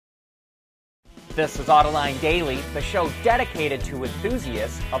This is Autoline Daily, the show dedicated to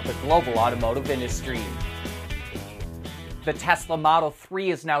enthusiasts of the global automotive industry. The Tesla Model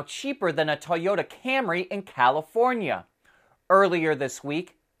 3 is now cheaper than a Toyota Camry in California. Earlier this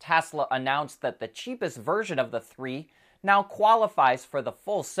week, Tesla announced that the cheapest version of the 3 now qualifies for the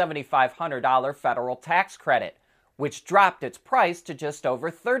full $7,500 federal tax credit, which dropped its price to just over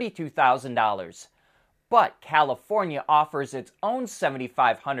 $32,000. But California offers its own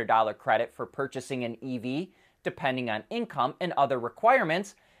 $7,500 credit for purchasing an EV, depending on income and other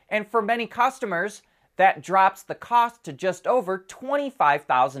requirements, and for many customers, that drops the cost to just over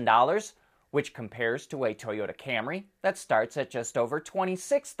 $25,000, which compares to a Toyota Camry that starts at just over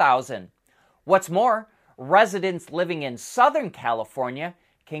 $26,000. What's more, residents living in Southern California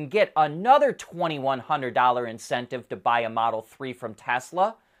can get another $2,100 incentive to buy a Model 3 from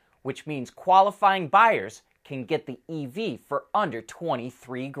Tesla, which means qualifying buyers can get the EV for under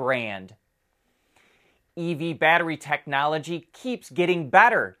 $23,000. EV battery technology keeps getting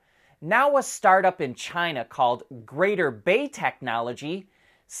better. Now a startup in China called Greater Bay Technology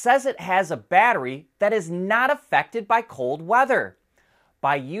says it has a battery that is not affected by cold weather.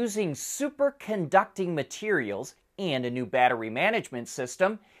 By using superconducting materials and a new battery management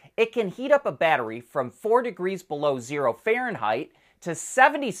system, it can heat up a battery from 4 degrees below 0 Fahrenheit to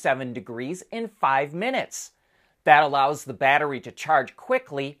 77 degrees in 5 minutes. That allows the battery to charge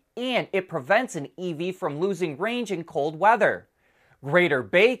quickly, and it prevents an EV from losing range in cold weather. Greater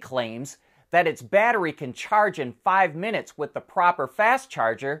Bay claims that its battery can charge in 5 minutes with the proper fast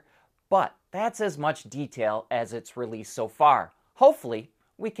charger, but that's as much detail as it's released so far. Hopefully,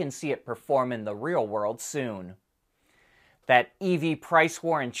 we can see it perform in the real world soon. That EV price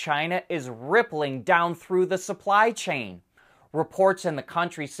war in China is rippling down through the supply chain. Reports in the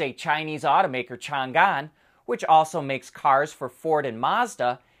country say Chinese automaker Changan, which also makes cars for Ford and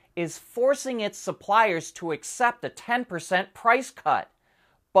Mazda, is forcing its suppliers to accept a 10% price cut.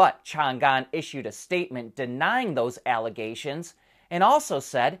 But Changan issued a statement denying those allegations and also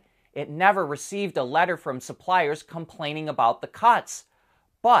said it never received a letter from suppliers complaining about the cuts.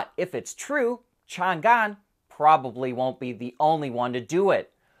 But if it's true, Changan probably won't be the only one to do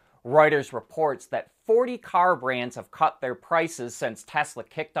it. Reuters reports that 40 car brands have cut their prices since Tesla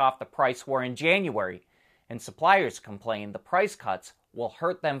kicked off the price war in January, and suppliers complain the price cuts will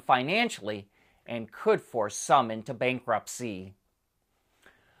hurt them financially and could force some into bankruptcy.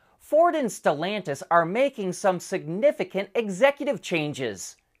 Ford and Stellantis are making some significant executive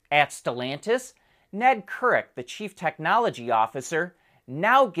changes. At Stellantis, Ned Couric, the chief technology officer,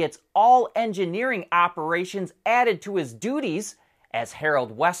 now gets all engineering operations added to his duties as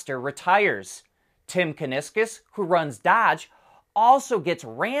Harold Wester retires. Tim Kuniskis, who runs Dodge, also gets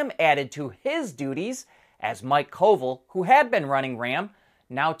Ram added to his duties as Mike Koval, who had been running Ram,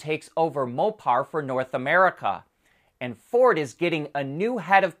 now takes over Mopar for North America. And Ford is getting a new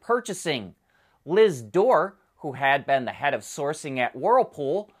head of purchasing. Liz Dorr, who had been the head of sourcing at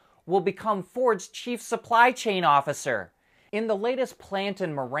Whirlpool, will become Ford's chief supply chain officer. In the latest Plant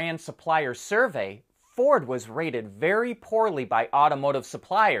and Moran supplier survey, Ford was rated very poorly by automotive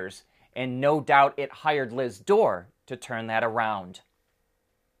suppliers, and no doubt it hired Liz Dorr to turn that around.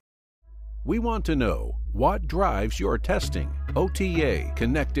 We want to know what drives your testing. OTA,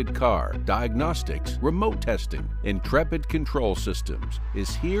 connected car, diagnostics, remote testing. Intrepid Control Systems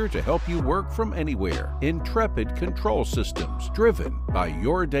is here to help you work from anywhere. Intrepid Control Systems, driven by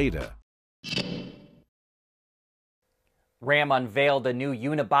your data. Ram unveiled a new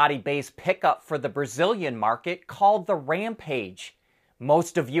unibody-based pickup for the Brazilian market called the Rampage.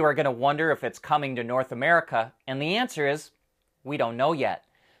 Most of you are going to wonder if it's coming to North America, and the answer is, we don't know yet.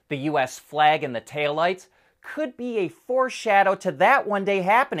 The U.S. flag in the taillights could be a foreshadow to that one day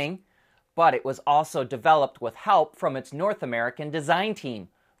happening, but it was also developed with help from its North American design team,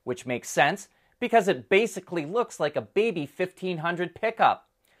 which makes sense because it basically looks like a baby 1500 pickup.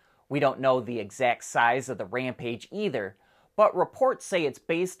 We don't know the exact size of the Rampage either, but reports say it's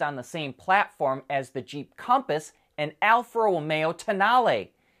based on the same platform as the Jeep Compass and Alfa Romeo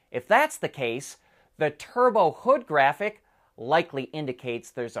Tonale. If that's the case, the turbo hood graphic likely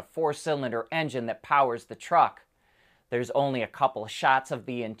indicates there's a 4-cylinder engine that powers the truck. There's only a couple of shots of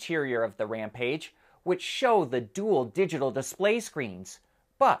the interior of the Rampage, which show the dual digital display screens,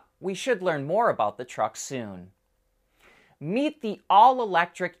 but we should learn more about the truck soon. Meet the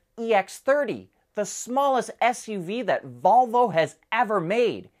all-electric EX30, the smallest SUV that Volvo has ever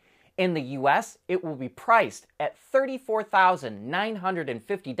made. In the US, it will be priced at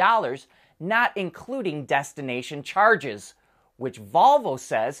 $34,950, not including destination charges, which Volvo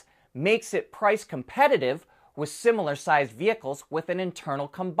says makes it price competitive with similar-sized vehicles with an internal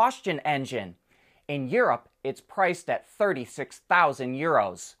combustion engine. In Europe, it's priced at 36,000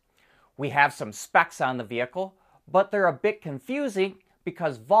 euros. We have some specs on the vehicle, but they're a bit confusing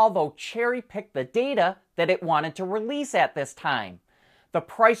because Volvo cherry-picked the data that it wanted to release at this time. The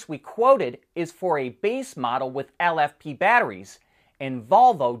price we quoted is for a base model with LFP batteries, and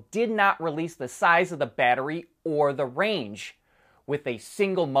Volvo did not release the size of the battery or the range. With a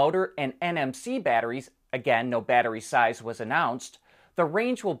single motor and NMC batteries, again, no battery size was announced, the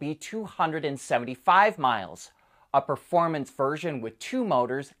range will be 275 miles. A performance version with 2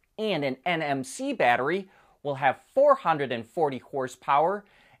 motors and an NMC battery will have 440 horsepower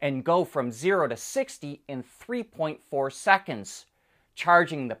and go from 0 to 60 in 3.4 seconds.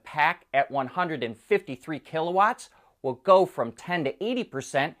 Charging the pack at 153 kilowatts will go from 10 to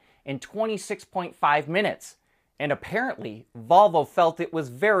 80% in 26.5 minutes. And apparently, Volvo felt it was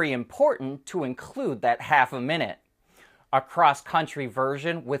very important to include that half a minute. A cross-country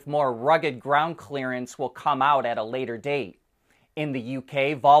version with more rugged ground clearance will come out at a later date. In the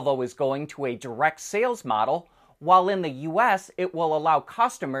UK, Volvo is going to a direct sales model, while in the US, it will allow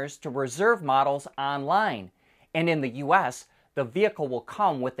customers to reserve models online. And in the US, the vehicle will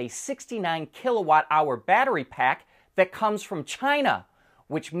come with a 69 kilowatt-hour battery pack that comes from China,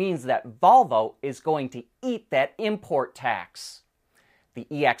 which means that Volvo is going to eat that import tax. The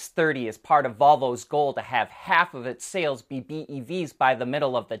EX30 is part of Volvo's goal to have half of its sales be BEVs by the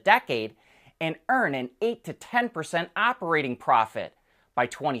middle of the decade and earn an 8 to 10% operating profit. By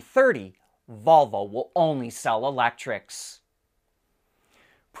 2030, Volvo will only sell electrics.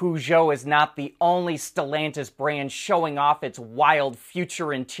 Peugeot is not the only Stellantis brand showing off its wild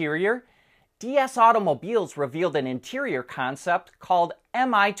future interior. DS Automobiles revealed an interior concept called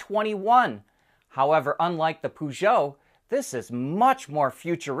MI21. However, unlike the Peugeot, this is much more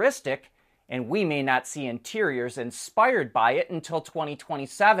futuristic, and we may not see interiors inspired by it until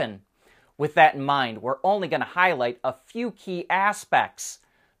 2027. With that in mind, we're only going to highlight a few key aspects.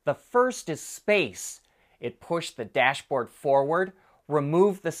 The first is space. It pushed the dashboard forward,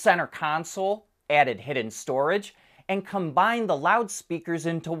 removed the center console, added hidden storage, and combined the loudspeakers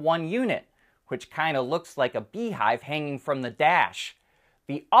into one unit, which kind of looks like a beehive hanging from the dash.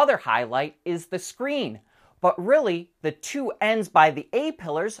 The other highlight is the screen, but really the two ends by the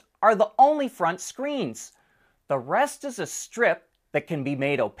A-pillars are the only front screens. The rest is a strip that can be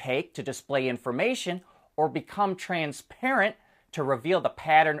made opaque to display information or become transparent to reveal the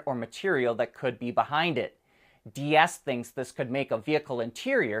pattern or material that could be behind it. DS thinks this could make a vehicle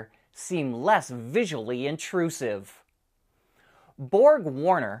interior seem less visually intrusive.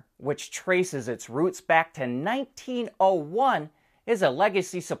 BorgWarner, which traces its roots back to 1901, is a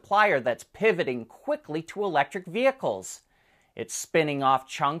legacy supplier that's pivoting quickly to electric vehicles. It's spinning off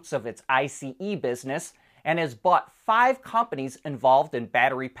chunks of its ICE business and has bought 5 companies involved in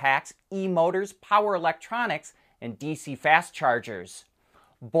battery packs, e-motors, power electronics, and DC fast chargers.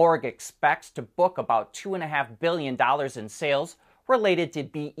 Borg expects to book about $2.5 billion in sales related to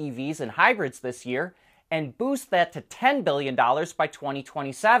BEVs and hybrids this year and boost that to $10 billion by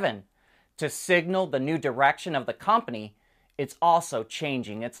 2027. To signal the new direction of the company, it's also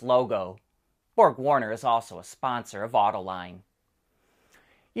changing its logo. BorgWarner is also a sponsor of Autoline.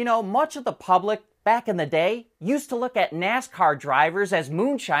 You know, much of the public back in the day used to look at NASCAR drivers as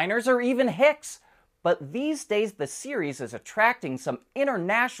moonshiners or even hicks, but these days the series is attracting some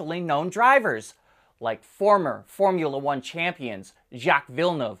internationally known drivers, like former Formula One champions Jacques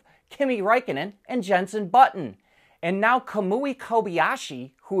Villeneuve, Kimi Räikkönen, and Jenson Button. And now Kamui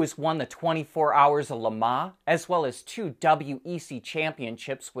Kobayashi, who has won the 24 Hours of Le Mans, as well as 2 WEC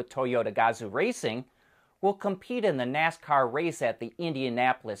championships with Toyota Gazoo Racing, will compete in the NASCAR race at the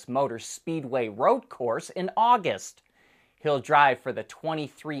Indianapolis Motor Speedway Road Course in August. He'll drive for the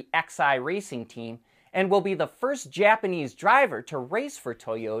 23 XI Racing team and will be the first Japanese driver to race for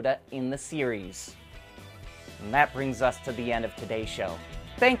Toyota in the series. And that brings us to the end of today's show.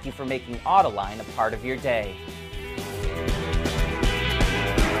 Thank you for making Autoline a part of your day.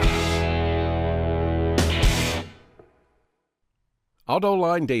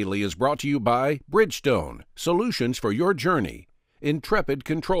 Autoline Daily is brought to you by Bridgestone, solutions for your journey. Intrepid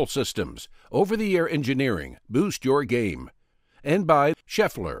Control Systems, over-the-air engineering, boost your game. And by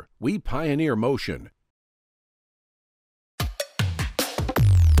Scheffler, we pioneer motion.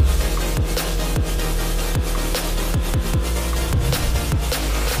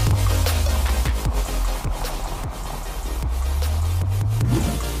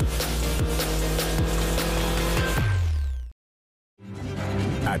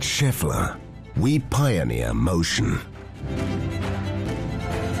 At Scheffler, we pioneer motion.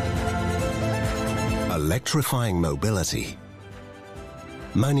 Electrifying mobility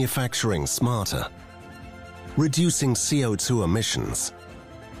manufacturing smarter, reducing CO2 emissions,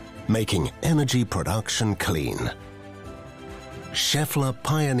 making energy production clean. Schaeffler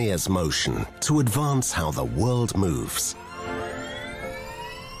pioneers motion to advance how the world moves.